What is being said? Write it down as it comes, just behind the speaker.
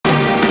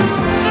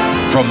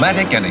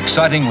Dramatic and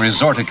exciting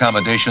resort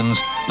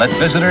accommodations let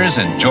visitors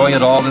enjoy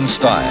it all in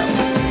style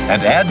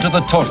and add to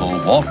the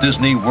total Walt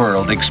Disney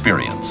World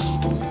experience.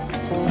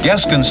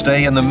 Guests can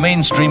stay in the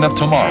mainstream of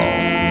tomorrow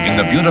in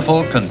the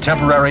beautiful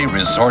contemporary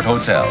resort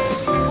hotel.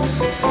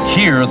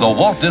 Here, the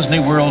Walt Disney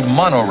World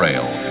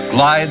monorail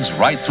glides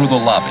right through the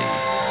lobby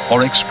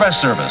for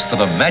express service to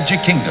the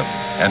Magic Kingdom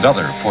and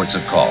other ports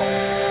of call.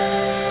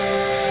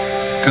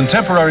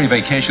 Contemporary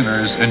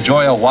vacationers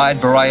enjoy a wide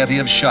variety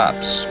of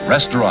shops,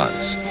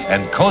 restaurants,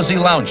 and cozy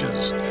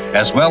lounges,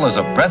 as well as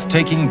a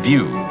breathtaking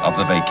view of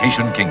the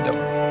Vacation Kingdom.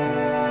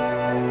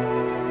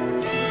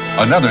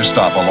 Another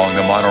stop along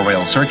the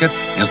monorail circuit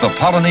is the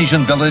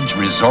Polynesian Village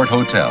Resort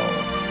Hotel,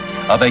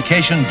 a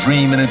vacation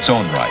dream in its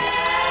own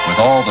right, with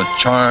all the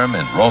charm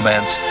and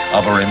romance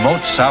of a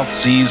remote South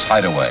Seas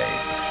hideaway.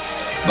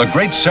 The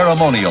Great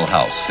Ceremonial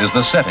House is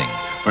the setting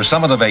for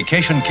some of the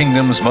Vacation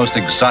Kingdom's most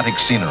exotic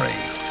scenery,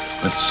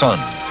 with sun,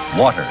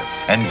 water,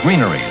 and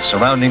greenery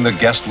surrounding the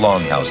guest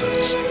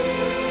longhouses.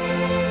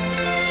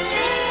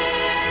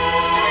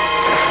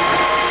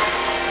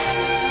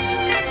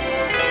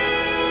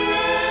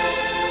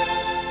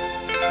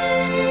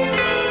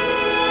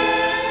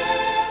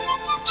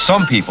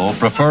 Some people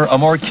prefer a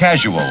more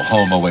casual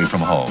home away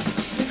from home,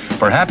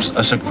 perhaps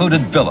a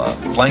secluded villa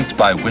flanked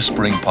by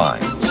whispering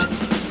pines,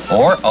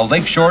 or a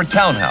lakeshore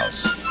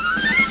townhouse,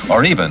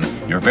 or even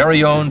your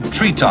very own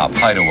treetop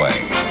hideaway.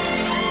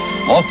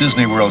 Walt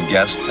Disney World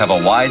guests have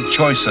a wide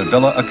choice of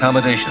villa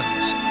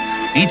accommodations,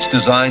 each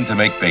designed to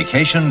make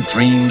vacation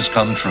dreams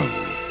come true.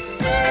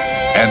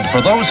 And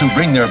for those who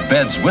bring their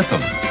beds with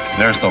them,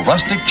 there's the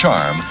rustic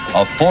charm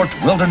of Fort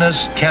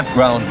Wilderness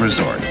Campground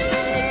Resort.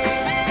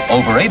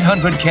 Over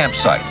 800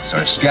 campsites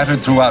are scattered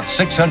throughout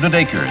 600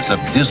 acres of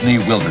Disney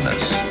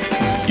wilderness.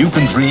 You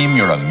can dream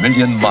you're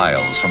 1,000,000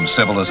 miles from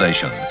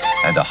civilization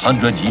and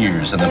 100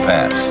 years in the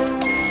past.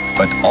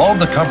 But all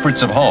the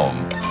comforts of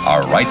home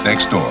are right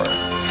next door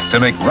to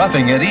make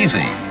roughing it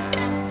easy,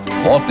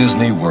 Walt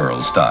Disney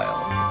World style.